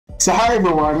So hi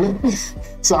everyone.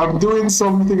 So I'm doing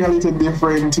something a little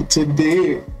different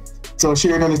today. So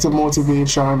sharing a little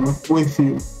motivation with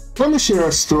you. Let me share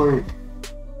a story.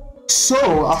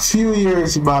 So a few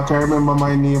years back, I remember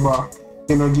my neighbor,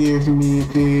 gave me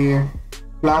a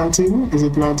planting. Is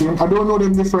it planting? I don't know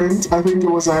the difference. I think it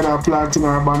was either a planting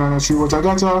or a banana tree. But I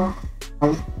got a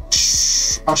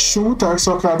shoot or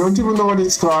sucker. I don't even know what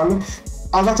it's called.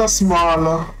 I got a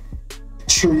small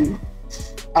tree.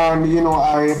 And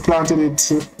I planted it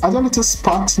at a little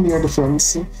spot near the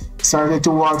fence. Started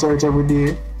to water it every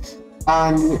day,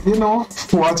 and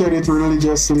watered it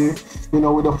religiously,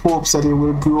 with the hopes that it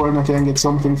will grow and I can get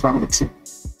something from it.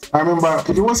 I remember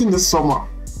it was in the summer,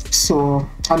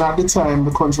 and at the time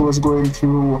the country was going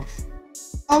through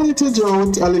a little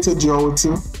drought,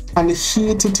 and the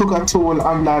heat took a toll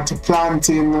on that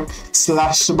planting /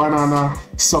 banana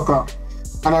sucker,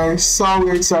 and I saw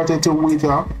where it started to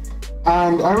wither.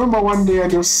 And I remember one day I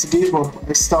just gave up.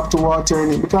 I stopped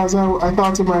watering it because I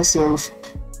thought to myself,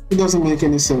 it doesn't make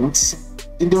any sense.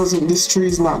 This tree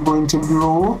is not going to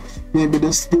grow. Maybe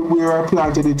where I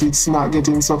planted it, it's not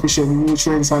getting sufficient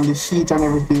nutrients and the heat and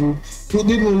everything. It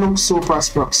didn't look so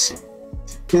prosperous.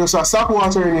 So I stopped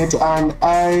watering it, and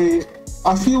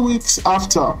a few weeks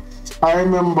after, I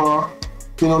remember,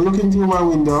 looking through my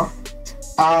window,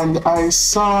 and I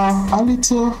saw a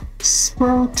little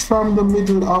sprout from the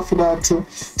middle of that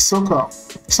sucker,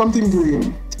 something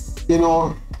green,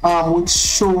 which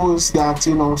shows that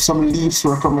some leaves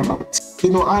were coming out,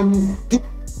 and it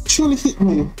truly hit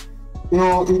me.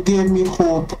 It gave me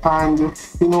hope, and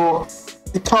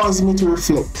it caused me to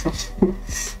reflect.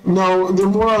 Now, the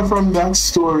moral from that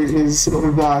story is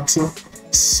that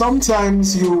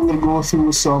sometimes you will go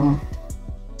through some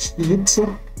heat,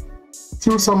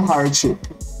 through some hardship.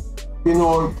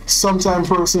 Sometimes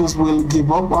persons will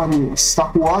give up on you,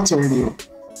 stop watering you.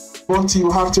 But you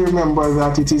have to remember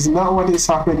that it is not what is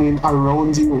happening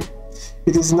around you.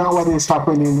 It is not what is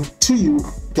happening to you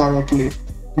directly,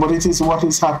 but it is what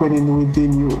is happening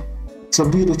within you. So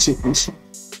be the change.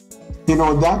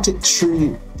 That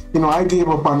tree, I gave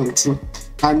up on it.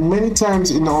 And many times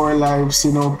in our lives,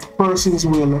 persons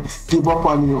will give up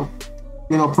on you.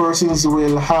 Persons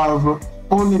will have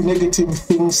only negative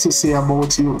things to say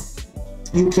about you.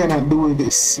 You cannot do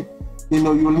this.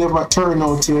 You'll never turn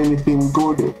out to anything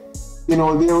good. There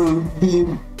will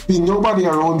be nobody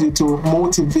around you to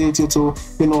motivate you to,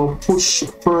 push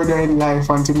further in life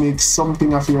and to make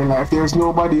something of your life. There's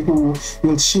nobody who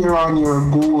will cheer on your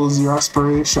goals, your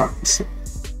aspirations.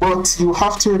 But you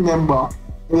have to remember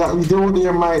that though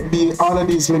there might be all of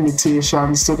these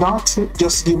limitations, to not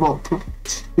just give up,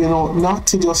 not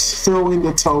to just throw in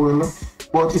the towel,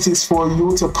 but it is for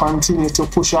you to continue to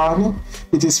push on.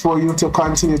 It is for you to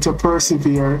continue to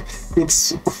persevere.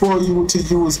 It's for you to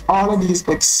use all of these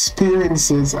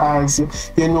experiences as,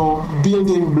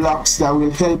 building blocks that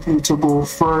will help you to go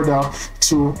further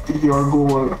to your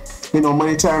goal.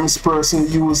 Many times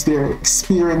persons use their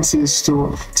experiences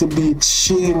to beat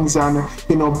chains and,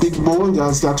 big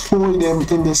boulders that hold them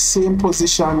in the same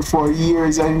position for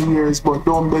years and years, but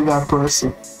don't be that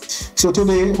person. So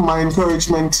today, my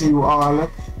encouragement to you all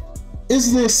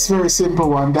is this very simple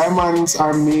one. Diamonds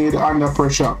are made under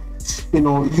pressure. You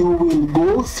will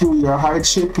go through your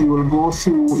hardship, you will go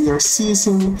through your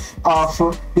season of,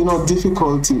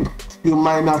 difficulty. You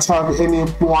might not have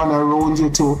anyone around you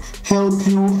to help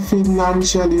you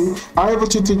financially, or even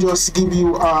to just give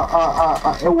you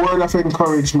a word of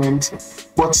encouragement,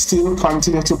 but still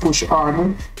continue to push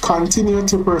on, continue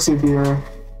to persevere,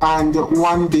 and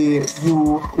one day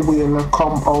you will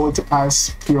come out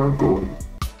as pure gold.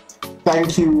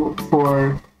 Thank you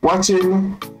for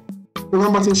watching.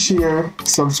 Remember to share,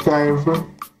 subscribe,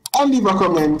 and leave a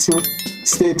comment.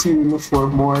 Stay tuned for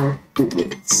more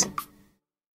videos.